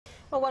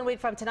Well, 1 week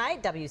from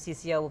tonight,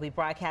 WCCO will be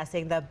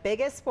broadcasting the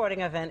biggest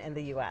sporting event in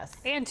the U.S.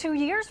 And 2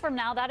 years from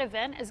now, that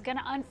event is going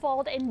to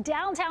unfold in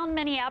downtown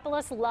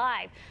Minneapolis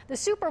live. The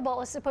Super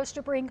Bowl is supposed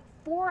to bring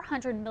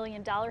 $400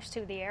 million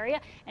to the area.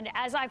 And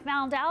as I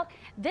found out,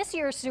 this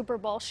year's Super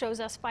Bowl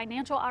shows us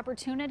financial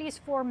opportunities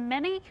for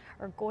many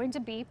are going to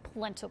be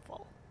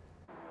plentiful.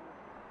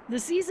 The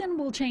season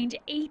will change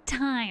 8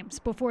 times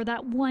before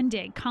that one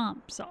day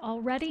comes. So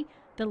already,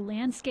 the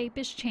landscape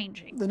is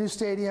changing. The new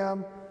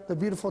stadium, the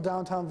beautiful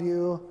downtown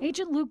view.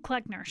 Agent Luke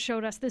Kleckner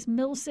showed us this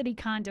Mill City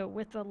condo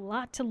with a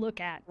lot to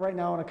look at. Right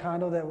now in a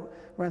condo that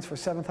rents for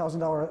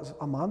 $7,000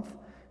 a month,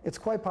 it's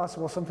quite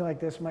possible something like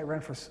this might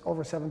rent for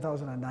over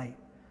 $7,000 a night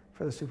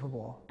for the Super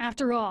Bowl.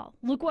 After all,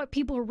 look what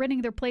people are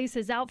renting their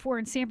places out for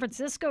in San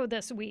Francisco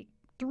this week.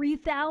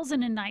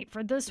 $3,000 a night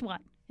for this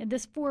one. And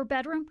this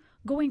 4-bedroom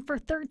going for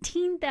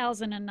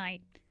 $13,000 a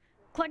night.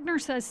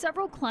 Kleckner says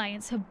several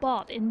clients have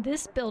bought in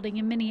this building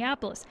in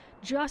Minneapolis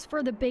just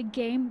for the big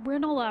game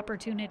rental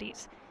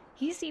opportunities.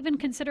 He's even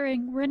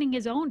considering renting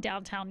his own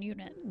downtown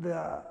unit.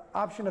 The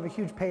option of a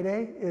huge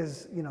payday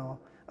is,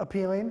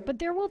 appealing. But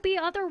there will be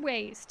other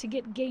ways to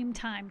get game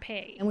time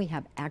pay. And we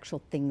have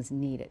actual things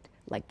needed,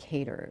 like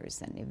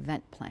caterers and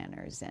event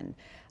planners and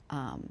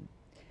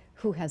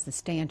who has the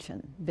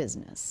stanchion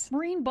business.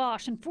 Maureen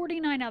Bosch and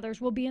 49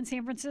 others will be in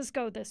San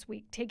Francisco this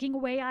week, taking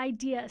away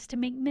ideas to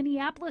make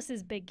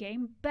Minneapolis's big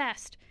game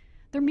best.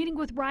 They're meeting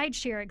with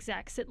rideshare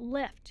execs at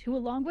Lyft, who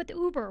along with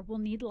Uber will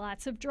need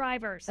lots of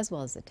drivers. As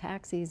well as the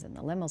taxis and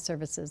the limo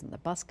services and the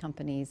bus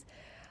companies.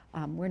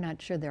 We're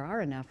not sure there are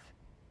enough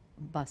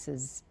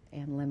buses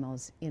and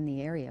limos in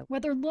the area.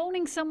 Whether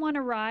loaning someone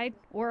a ride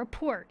or a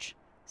porch,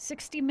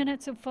 60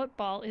 minutes of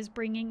football is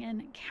bringing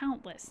in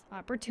countless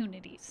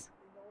opportunities.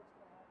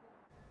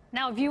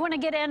 Now, if you want to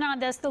get in on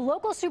this, the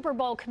local Super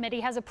Bowl committee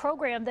has a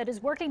program that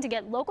is working to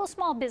get local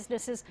small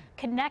businesses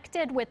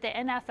connected with the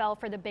NFL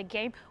for the big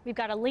game. We've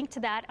got a link to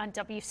that on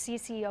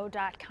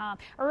WCCO.com.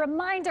 A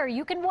reminder,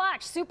 you can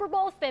watch Super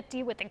Bowl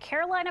 50 with the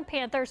Carolina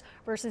Panthers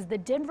versus the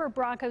Denver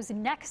Broncos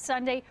next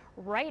Sunday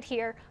right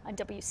here on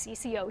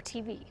WCCO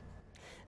TV.